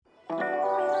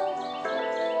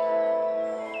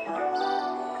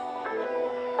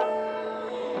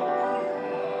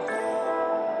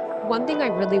one thing I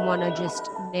really want to just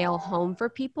nail home for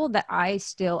people that I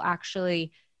still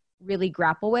actually really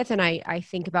grapple with, and I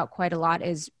think about quite a lot,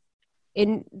 is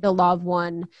in the law of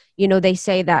one, they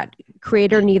say that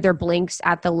creator neither blinks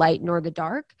at the light nor the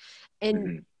dark. And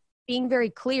Mhm. being very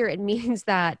clear, it means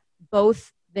that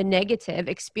both the negative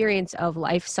experience of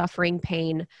life, suffering,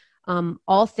 pain,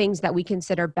 all things that we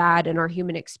consider bad in our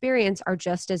human experience are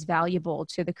just as valuable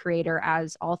to the creator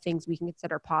as all things we can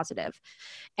consider positive.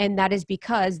 And that is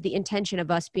because the intention of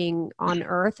us being on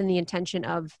earth and the intention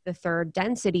of the third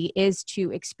density is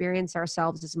to experience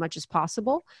ourselves as much as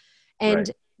possible. Right.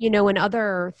 And, in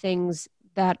other things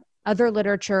that other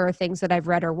literature or things that I've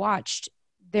read or watched,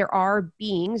 there are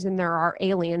beings and there are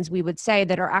aliens, we would say,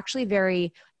 that are actually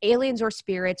very aliens or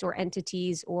spirits or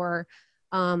entities or,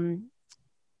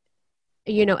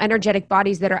 energetic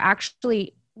bodies that are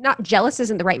actually not jealous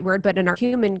isn't the right word, but in our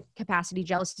human capacity,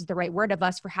 jealous is the right word of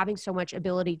us for having so much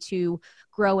ability to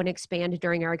grow and expand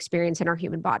during our experience in our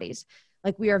human bodies.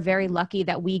 Like we are very lucky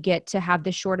that we get to have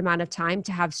this short amount of time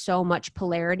to have so much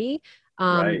polarity,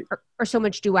 Right. or so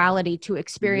much duality to Mhm.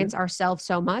 experience ourselves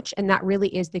so much. And that really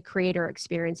is the creator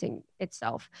experiencing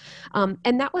itself.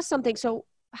 And that was something. So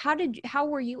how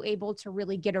were you able to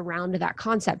really get around to that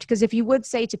concept? Because if you would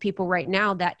say to people right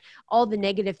now that all the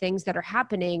negative things that are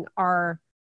happening are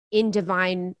in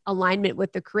divine alignment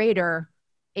with the creator,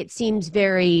 it seems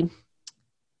very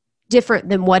different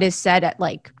than what is said at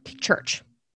like church.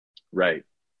 Right.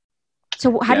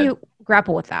 So how do Yeah. you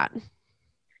grapple with that?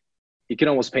 You can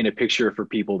almost paint a picture for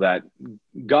people that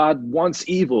God wants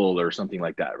evil or something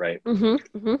like that, right?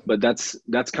 Mm-hmm, mm-hmm. But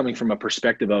that's coming from a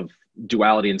perspective of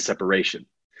duality and separation.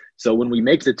 So when we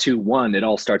make the two one, it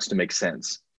all starts to make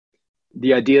sense.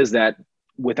 The idea is that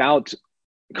without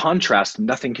contrast,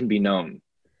 nothing can be known.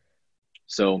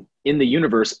 So in the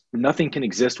universe, nothing can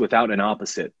exist without an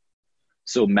opposite.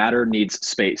 So matter needs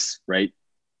space, right?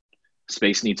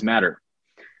 Space needs matter.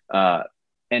 Uh,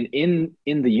 and in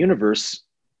the universe,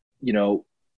 you know,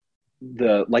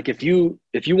 the like if you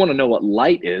want to know what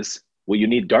light is, well, you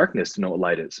need darkness to know what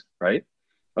light is, right?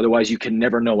 Otherwise, you can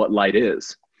never know what light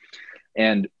is.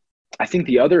 And I think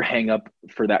the other hang up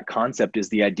for that concept is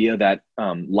the idea that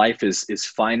life is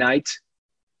finite,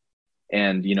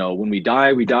 and when we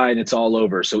die and it's all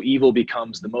over. So evil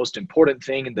becomes the most important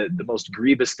thing and the most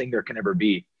grievous thing there can ever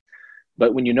be.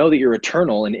 But when you know that you're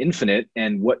eternal and infinite,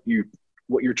 and what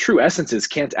your true essence is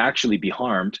can't actually be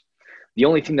harmed, the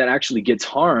only thing that actually gets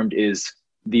harmed is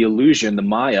the illusion, the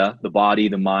Maya, the body,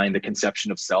 the mind, the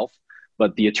conception of self.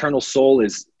 But the eternal soul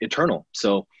is eternal.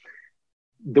 So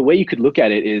the way you could look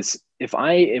at it is, if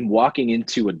I am walking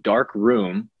into a dark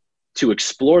room to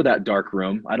explore that dark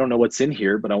room, I don't know what's in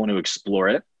here, but I want to explore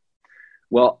it.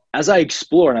 Well, as I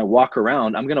explore and I walk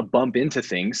around, I'm going to bump into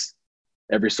things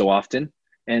every so often.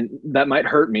 And that might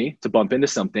hurt me to bump into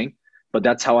something, but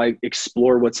that's how I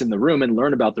explore what's in the room and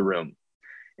learn about the room.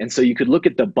 And so you could look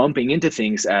at the bumping into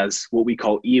things as what we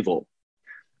call evil.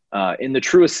 In the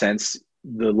truest sense,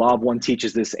 the Law of One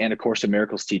teaches this, and A Course in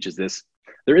Miracles teaches this.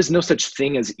 There is no such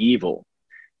thing as evil.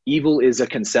 Evil is a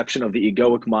conception of the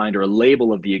egoic mind, or a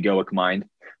label of the egoic mind.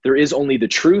 There is only the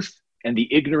truth and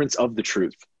the ignorance of the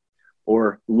truth,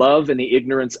 or love and the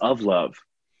ignorance of love.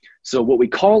 So what we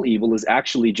call evil is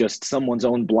actually just someone's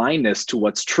own blindness to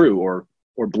what's true, or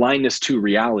blindness to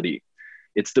reality.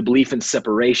 It's the belief in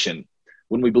separation.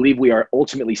 When we believe we are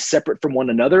ultimately separate from one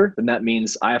another, then that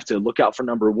means I have to look out for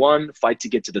number one, fight to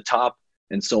get to the top,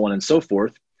 and so on and so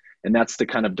forth. And that's the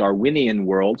kind of Darwinian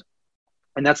world.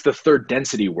 And that's the third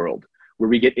density world, where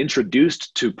we get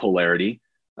introduced to polarity,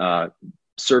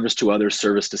 service to others,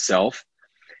 service to self.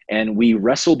 And we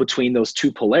wrestle between those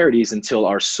two polarities until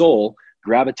our soul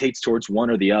gravitates towards one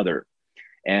or the other.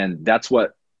 And that's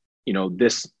what,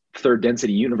 this third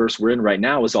density universe we're in right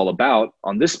now is all about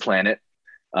on this planet.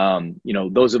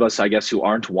 Those of us, I guess, who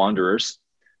aren't wanderers,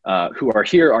 who are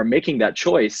here, are making that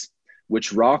choice,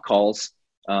 which Ra calls,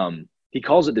 he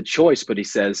calls it the choice, but he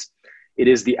says, it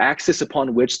is the axis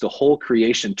upon which the whole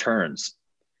creation turns.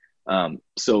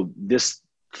 So this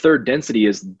third density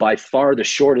is by far the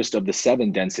shortest of the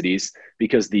 7 densities,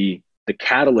 because the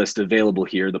catalyst available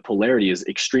here, the polarity, is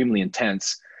extremely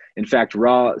intense. In fact,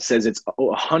 Ra says it's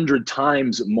 100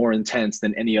 times more intense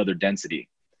than any other density.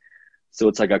 So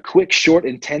it's like a quick, short,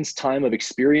 intense time of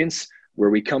experience where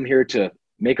we come here to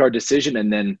make our decision,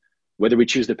 and then whether we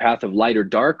choose the path of light or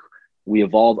dark, we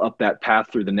evolve up that path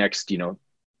through the next,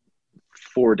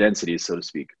 4 densities, so to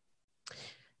speak.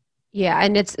 Yeah.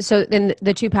 And so then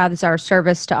the two paths are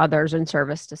service to others and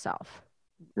service to self.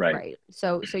 Right. Right.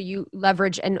 So you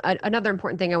leverage, and another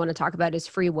important thing I want to talk about is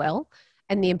free will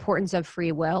and the importance of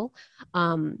free will.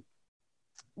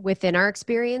 within our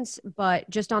experience, but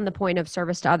just on the point of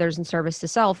service to others and service to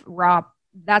self,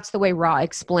 that's the way Ra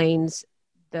explains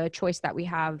the choice that we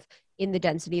have in the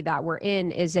density that we're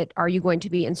in. Is it, are you going to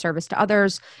be in service to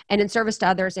others? And in service to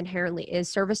others inherently is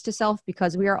service to self,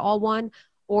 because we are all one,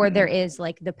 or there is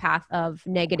like the path of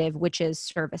negative, which is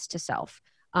service to self.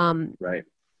 Right.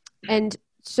 And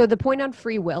so the point on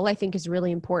free will, I think, is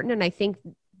really important. And I think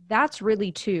that's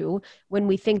really too, when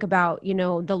we think about,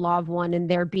 the law of one and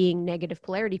there being negative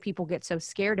polarity, people get so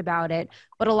scared about it.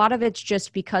 But a lot of it's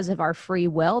just because of our free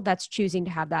will that's choosing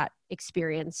to have that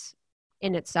experience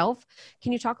in itself.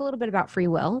 Can you talk a little bit about free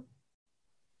will?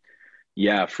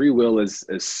 Yeah, free will is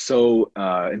so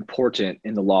important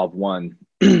in the law of one.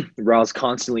 Ra's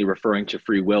constantly referring to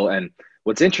free will. And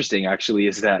what's interesting actually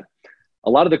is that a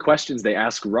lot of the questions they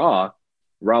ask Ra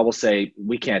will say,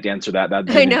 we can't answer that. That'd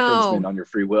be an infringement on your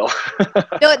free will.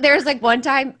 There's like one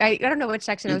time, I don't know which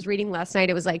section I was reading last night.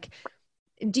 It was like,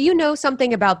 do you know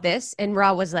something about this? And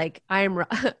Ra was like, I am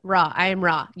Ra. I am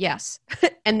Ra. Yes.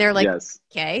 And they're like, yes.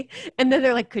 Okay. And then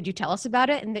they're like, could you tell us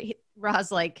about it? And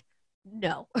Ra's like,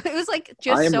 no. It was like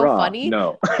just so funny.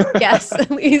 No. Yes.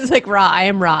 He's like, Ra, I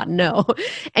am Ra. No.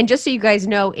 And just so you guys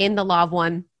know, in the law of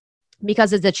one,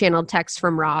 because it's a channeled text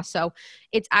from Ra. So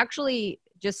it's actually,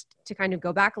 just to kind of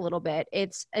go back a little bit,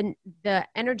 it's the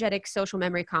energetic social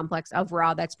memory complex of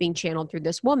Ra that's being channeled through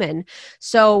this woman.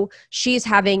 So she's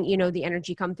having, the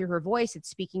energy come through her voice. It's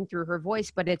speaking through her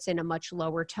voice, but it's in a much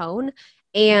lower tone.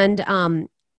 And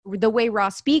the way Ra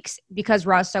speaks, because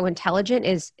Ra is so intelligent,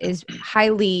 is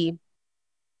highly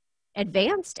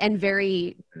advanced and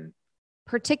very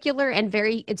particular and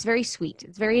it's very sweet.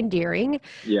 It's very endearing.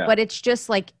 Yeah. But it's just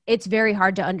like, it's very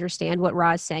hard to understand what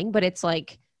Ra is saying, but it's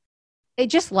like, I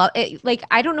just love it. Like,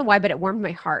 I don't know why, but it warmed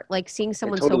my heart. Like seeing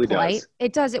someone totally so polite. Does.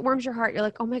 It does. It warms your heart. You're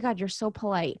like, oh my God, you're so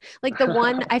polite. Like the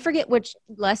one, I forget which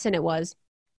lesson it was,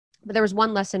 but there was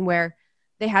one lesson where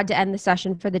they had to end the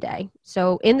session for the day.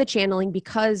 So in the channeling,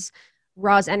 because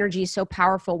Ra's energy is so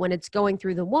powerful, when it's going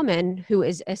through the woman who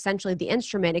is essentially the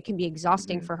instrument, it can be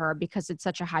exhausting for her because it's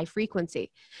such a high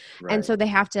frequency. Right. And so they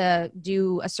have to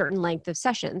do a certain length of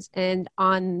sessions. And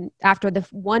after the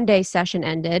one day session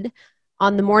ended,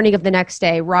 on the morning of the next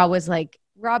day, Ra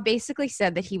basically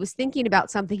said that he was thinking about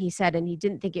something he said and he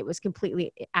didn't think it was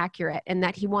completely accurate, and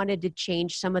that he wanted to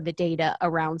change some of the data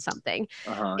around something.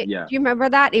 Yeah. Do you remember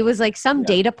that? It was like some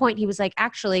data point. He was like,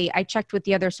 actually, I checked with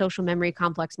the other social memory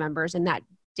complex members and that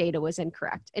data was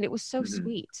incorrect. And it was so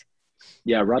sweet.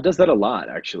 Yeah, Ra does that a lot,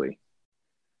 actually.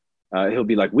 He'll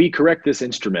be like, we correct this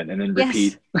instrument, and then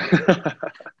repeat. Yes.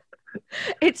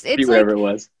 it's whatever it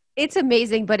was. It's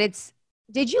amazing, but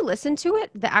did you listen to it,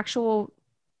 the actual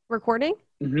recording?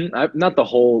 Mm-hmm. Not the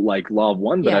whole law of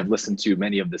one, but I've listened to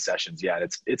many of the sessions. Yeah,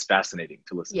 it's fascinating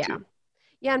to listen to.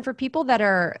 Yeah, and for people that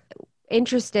are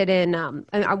interested in,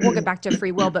 I won't get back to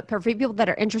free will, but for people that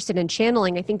are interested in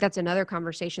channeling, I think that's another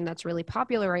conversation that's really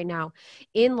popular right now.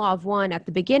 In Law of One, at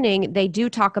the beginning, they do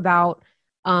talk about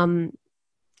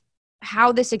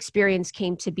how this experience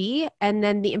came to be, and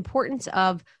then the importance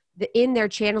of in their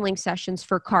channeling sessions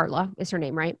for Carla, is her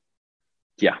name, right?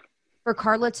 Yeah. For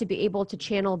Carla to be able to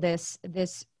channel this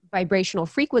vibrational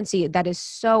frequency that is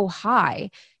so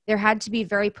high, there had to be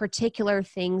very particular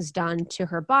things done to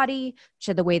her body,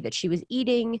 to the way that she was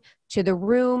eating, to the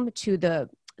room, to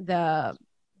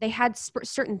they had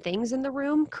certain things in the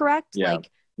room, correct?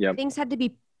 Yeah. Things had to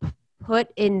be put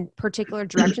in particular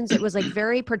directions. It was like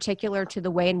very particular to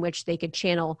the way in which they could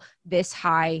channel this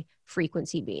high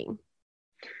frequency being.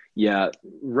 Yeah,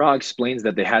 Ra explains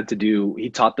that he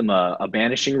taught them a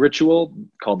banishing ritual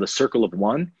called the Circle of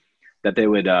One, that they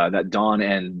would, that Dawn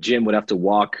and Jim would have to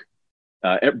walk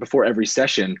before every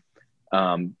session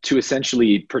to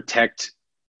essentially protect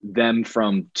them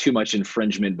from too much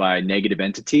infringement by negative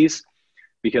entities.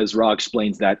 Because Ra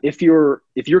explains that if you're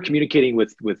communicating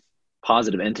with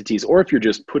positive entities, or if you're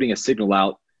just putting a signal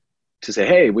out to say,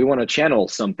 hey, we want to channel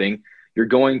something, you're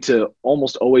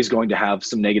almost always going to have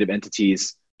some negative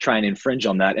entities try and infringe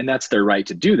on that, and that's their right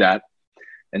to do that.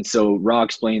 And so Ra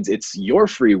explains it's your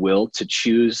free will to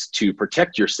choose to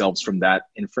protect yourselves from that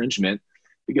infringement,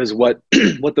 because what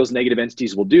those negative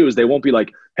entities will do is they won't be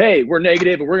like, hey, we're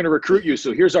negative and we're going to recruit you,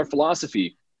 so here's our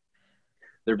philosophy.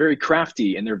 They're very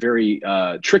crafty and they're very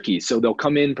tricky. So they'll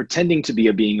come in pretending to be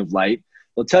a being of light.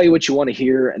 They'll tell you what you want to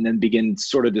hear and then begin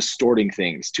sort of distorting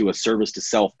things to a service to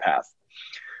self path.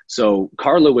 So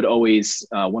Carla would always,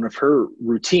 one of her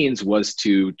routines was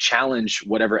to challenge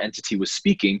whatever entity was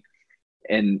speaking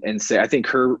and say, I think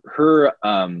her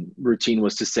routine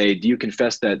was to say, do you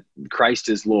confess that Christ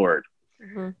is Lord?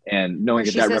 Mm-hmm. And knowing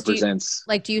that represents...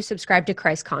 do you subscribe to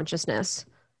Christ consciousness?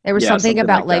 There was Yeah, something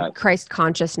about like like Christ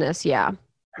consciousness. Yeah.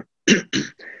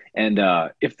 And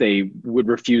if they would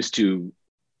refuse to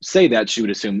say that, she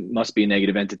would assume must be a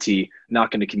negative entity,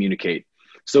 not going to communicate.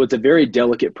 So it's a very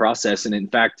delicate process. And in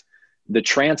fact, the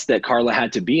trance that Carla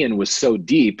had to be in was so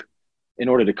deep in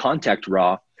order to contact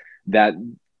Ra that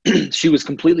she was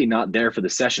completely not there for the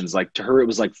sessions. Like, to her, it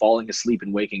was like falling asleep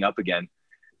and waking up again.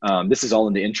 This is all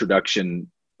in the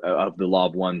introduction of the Law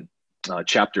of One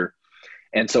chapter.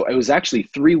 And so it was actually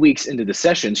 3 weeks into the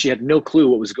session. She had no clue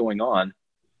what was going on,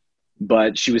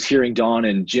 but she was hearing Dawn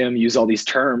and Jim use all these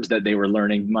terms that they were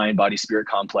learning, mind, body, spirit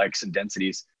complex, and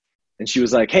densities. And she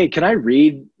was like, hey, can I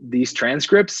read these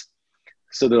transcripts?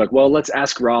 So they're like, well, let's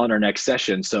ask Ra in our next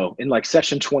session. So in like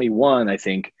session 21, I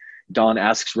think, Dawn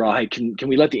asks Ra, hey, can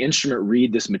we let the instrument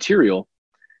read this material?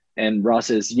 And Ra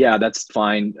says, yeah, that's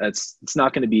fine. It's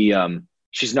not going to be,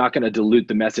 she's not going to dilute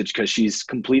the message because she's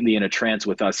completely in a trance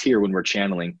with us here when we're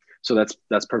channeling. So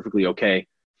that's perfectly okay.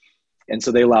 And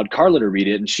so they allowed Carla to read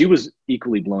it, and she was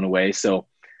equally blown away. So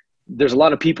there's a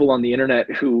lot of people on the internet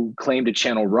who claim to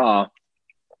channel Ra.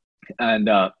 And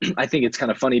I think it's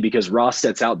kind of funny because Ra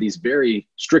sets out these very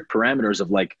strict parameters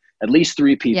of like at least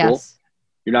 3 people. Yes.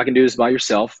 You're not going to do this by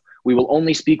yourself. We will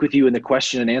only speak with you in the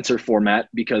question and answer format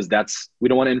because we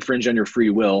don't want to infringe on your free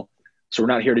will. So we're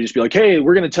not here to just be like, hey,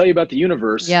 we're going to tell you about the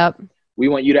universe. Yep. We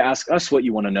want you to ask us what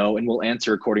you want to know, and we'll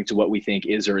answer according to what we think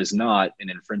is or is not an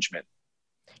infringement.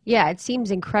 Yeah, it seems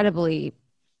incredibly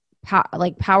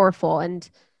powerful.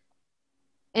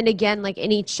 And again, like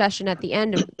in each session at the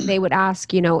end, they would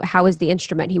ask, how is the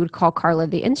instrument? He would call Carla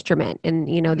the instrument, and,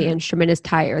 the instrument is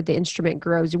tired. The instrument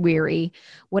grows weary,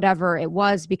 whatever it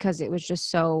was, because it was just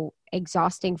so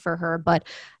exhausting for her. But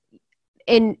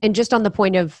and just on the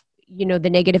point of, the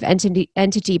negative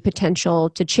entity potential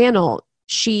to channel,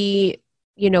 she,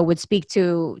 would speak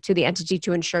to the entity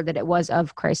to ensure that it was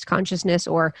of Christ consciousness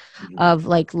or of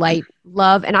like light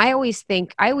love. And I always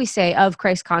say of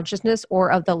Christ consciousness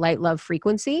or of the light love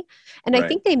frequency. And Right. I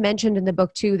think they mentioned in the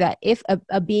book too, that if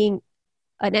an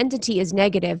entity is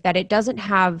negative, that it doesn't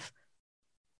have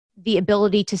the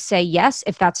ability to say yes,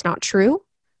 if that's not true.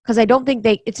 Because I don't think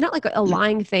it's not like a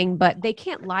lying thing, but they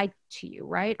can't lie to you,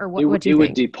 right? Or what do you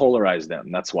think? It would depolarize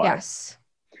them. That's why. Yes.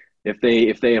 If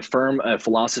they affirm a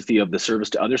philosophy of the service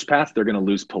to others path, they're going to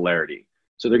lose polarity.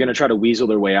 So they're going to try to weasel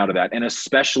their way out of that. And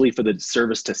especially for the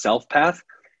service to self path.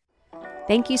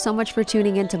 Thank you so much for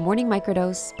tuning in to Morning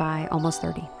Microdose by Almost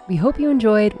 30. We hope you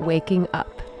enjoyed waking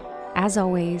up. As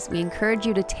always, we encourage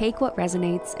you to take what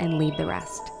resonates and leave the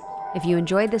rest. If you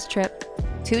enjoyed this trip,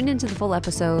 tune into the full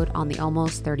episode on the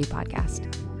Almost 30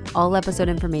 podcast. All episode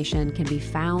information can be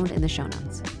found in the show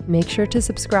notes. Make sure to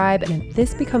subscribe, and if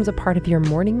this becomes a part of your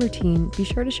morning routine, be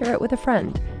sure to share it with a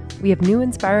friend. We have new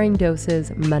inspiring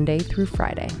doses Monday through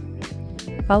Friday.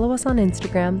 Follow us on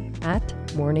Instagram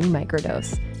at Morning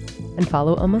Microdose, and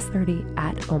follow Almost 30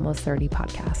 at Almost 30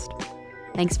 Podcast.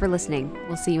 Thanks for listening.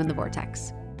 We'll see you in the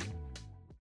vortex.